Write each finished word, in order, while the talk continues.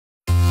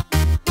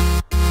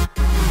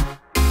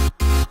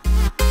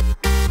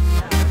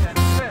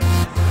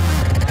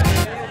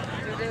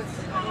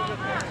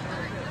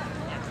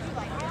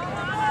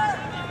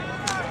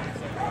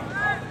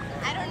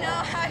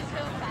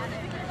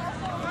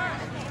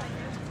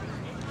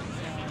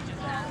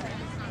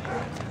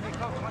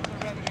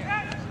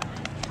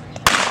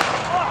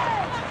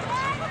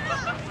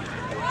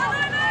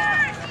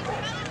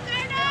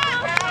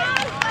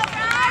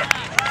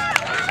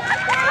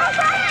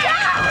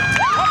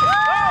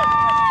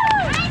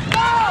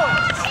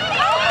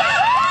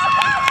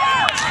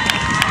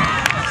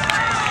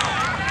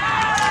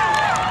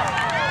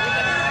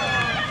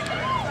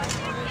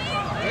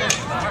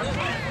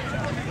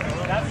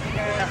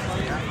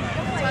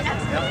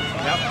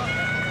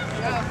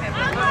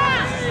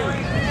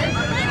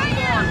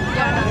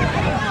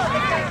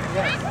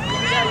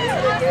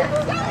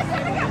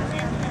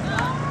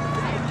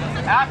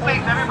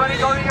Athletes, everybody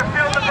go to your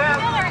field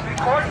event.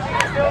 Record to your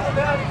field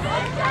event.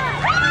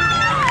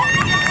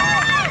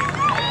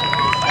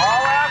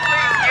 All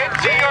athletes, get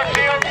to your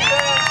field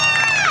event.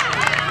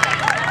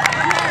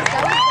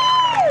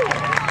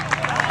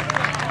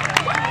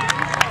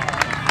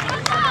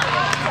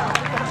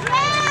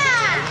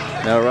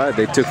 All right,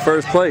 they took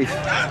first place.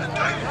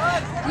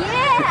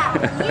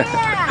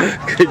 Yeah!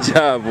 Good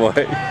job,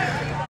 boy.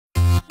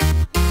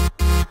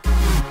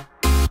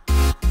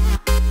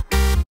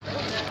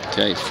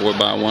 Okay,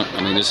 4x1.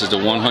 I mean, this is the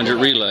 100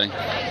 relay.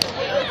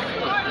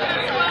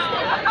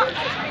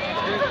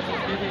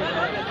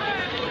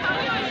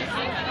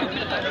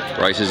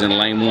 Bryce is in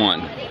lane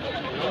 1.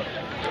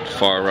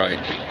 Far right.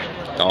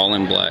 All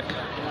in black.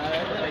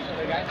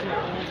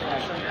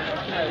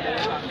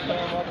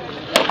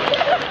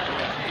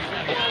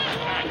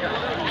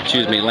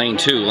 Excuse me, lane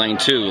 2, lane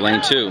 2,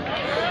 lane 2.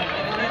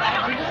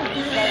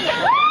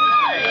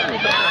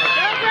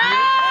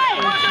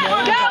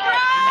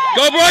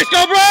 Go Bryce,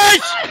 go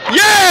Bryce!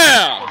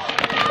 Yeah!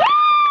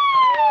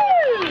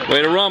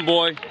 Way to run,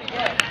 boy.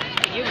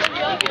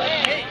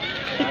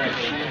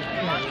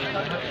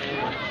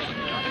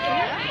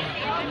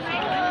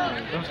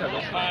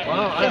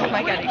 Oh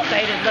my God,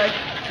 excited, look.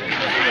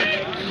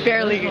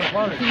 Barely.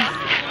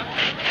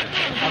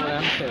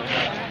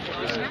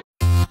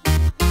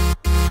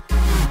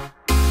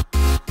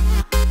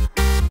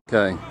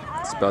 Okay,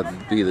 it's about to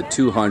be the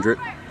 200.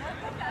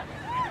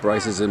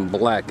 Bryce is in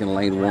black in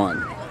lane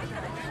 1.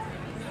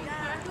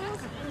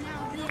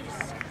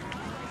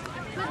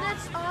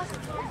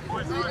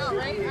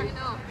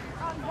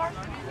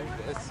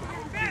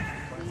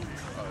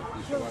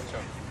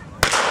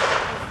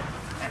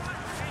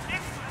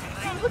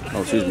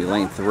 Oh, excuse me,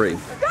 lane 3. Go,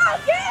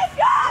 kid,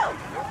 go!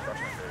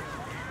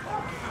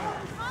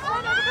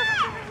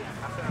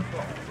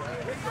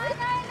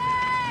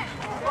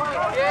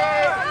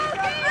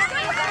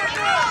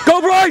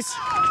 Go Bryce!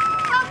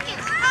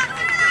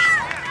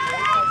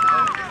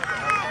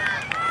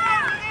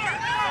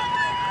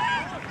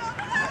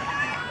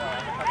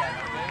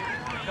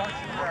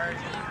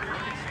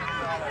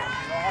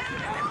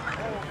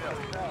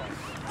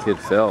 Kid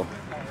fell.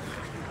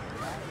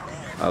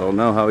 I don't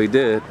know how he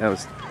did. That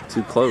was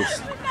too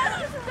close.